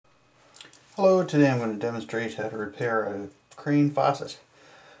Hello, today I'm going to demonstrate how to repair a crane faucet.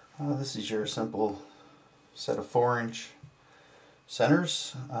 This is your simple set of 4-inch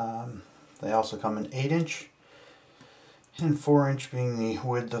centers. They also come in 8-inch, and 4-inch being the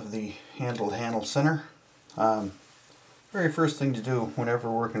width of the handle center. Very first thing to do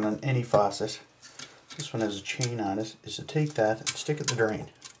whenever working on any faucet, this one has a chain on it, is to take that and stick it in the drain.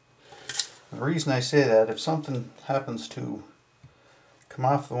 And the reason I say that, if something happens to come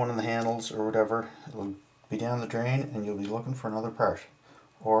off one of the handles or whatever, it'll be down the drain and you'll be looking for another part,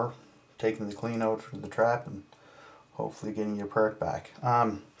 or taking the clean out of the trap and hopefully getting your part back.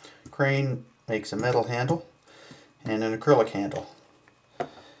 Crane makes a metal handle and an acrylic handle.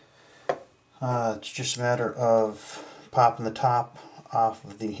 It's just a matter of popping the top off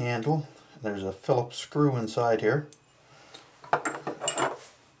of the handle. There's a Phillips screw inside here,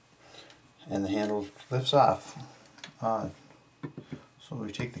 and the handle lifts off. So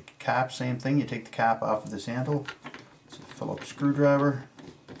we take the cap, same thing, you take the cap off of this handle. It's a Phillips screwdriver.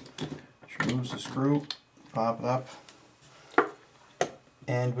 Which removes the screw, pop it up.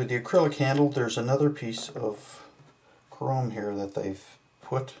 And with the acrylic handle, there's another piece of chrome here that they've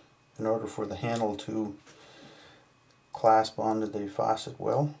put in order for the handle to clasp onto the faucet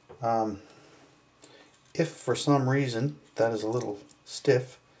well. If for some reason that is a little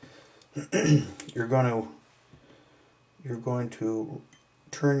stiff, you're going to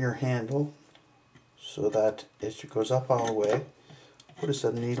turn your handle so that it goes up all the way. Put a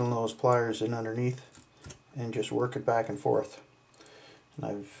set of needle nose pliers in underneath and just work it back and forth. And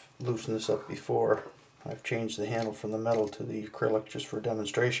I've loosened this up before. I've changed the handle from the metal to the acrylic just for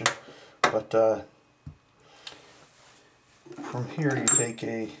demonstration. But from here you take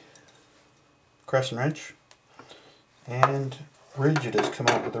a crescent wrench, and Rigid has come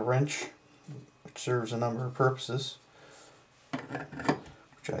out with a wrench which serves a number of purposes,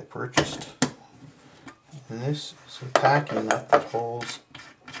 which I purchased. And this is a packing nut that holds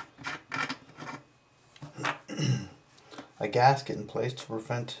a gasket in place to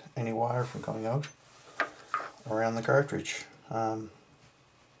prevent any wire from coming out around the cartridge. And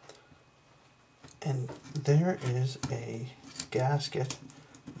there is a gasket.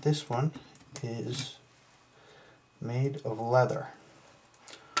 This one is made of leather.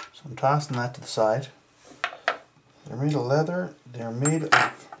 So I'm tossing that to the side. They're made of leather, they're made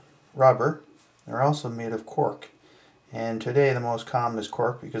of rubber, they're also made of cork. And today the most common is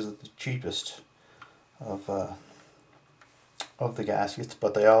cork because it's the cheapest of the gaskets,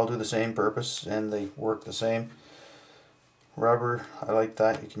 but they all do the same purpose and they work the same. Rubber, I like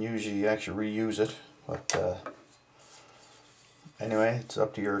that, you can usually actually reuse it, but anyway, it's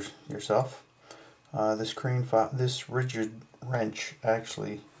up to yourself. This Rigid wrench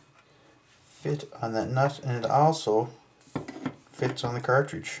actually fit on that nut, and it also fits on the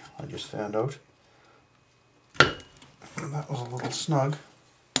cartridge. I just found out. And that was a little snug.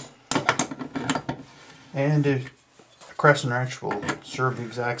 And a crescent wrench will serve the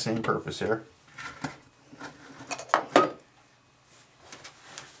exact same purpose here.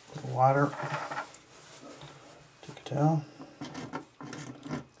 Water. Take a towel.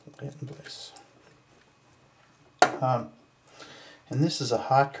 Lay it in place. And this is a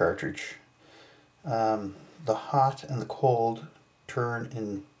hot cartridge. The hot and the cold turn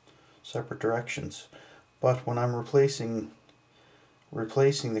in separate directions, but when I'm replacing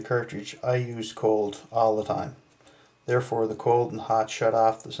the cartridge, I use cold all the time. Therefore the cold and hot shut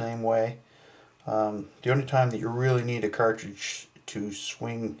off the same way. The only time that you really need a cartridge to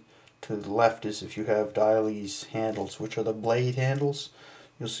swing to the left is if you have dialyse handles, which are the blade handles.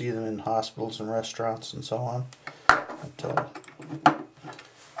 You'll see them in hospitals and restaurants and so on. But,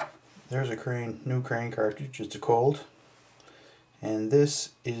 there's a new crane cartridge. It's a cold, and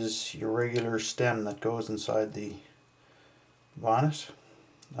this is your regular stem that goes inside the bonnet.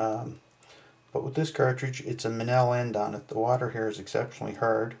 But with this cartridge, it's a Manel end on it. The water here is exceptionally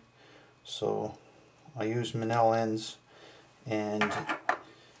hard, so I use Manel ends, and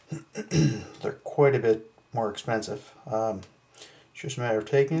they're quite a bit more expensive. It's just a matter of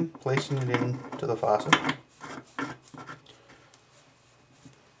placing it into the faucet.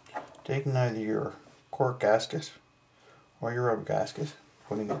 Taking either your cork gasket or your rubber gasket,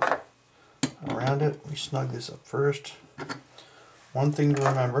 putting it around it. We snug this up first. One thing to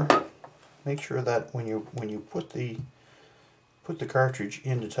remember: make sure that when you put the cartridge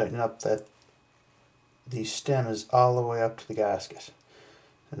in to tighten up, that the stem is all the way up to the gasket,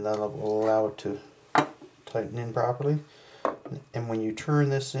 and that will allow it to tighten in properly. And when you turn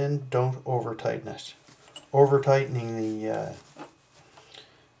this in, don't over tighten it. Over tightening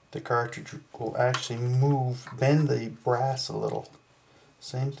the cartridge will actually bend the brass a little.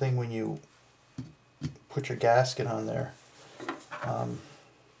 Same thing when you put your gasket on there,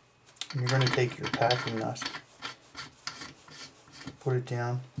 you're going to take your packing nut, put it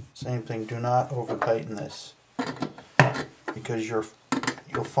down. Same thing, do not over tighten this, because you'll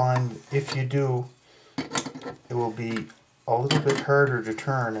find if you do, it will be a little bit harder to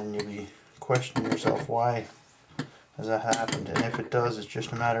turn, and you'll be questioning yourself, why has that happened? And if it does, it's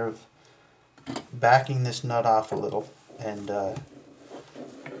just a matter of backing this nut off a little, and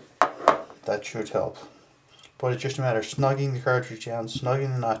that should help. But it's just a matter of snugging the cartridge down,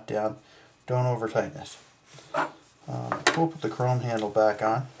 snugging the nut down. Don't over tighten it. We'll put the chrome handle back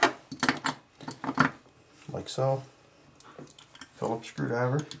on, like so. Phillips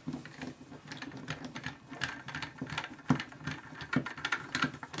screwdriver.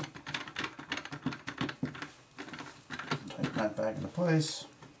 Tighten that back into place.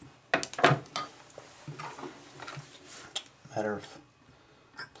 Matter of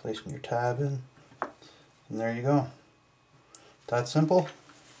placing your tab in, and there you go. That simple.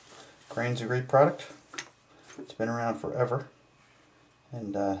 Crane's a great product. It's been around forever,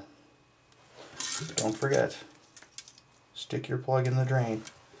 and don't forget, stick your plug in the drain.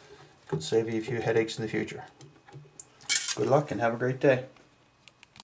 Could save you a few headaches in the future. Good luck and have a great day.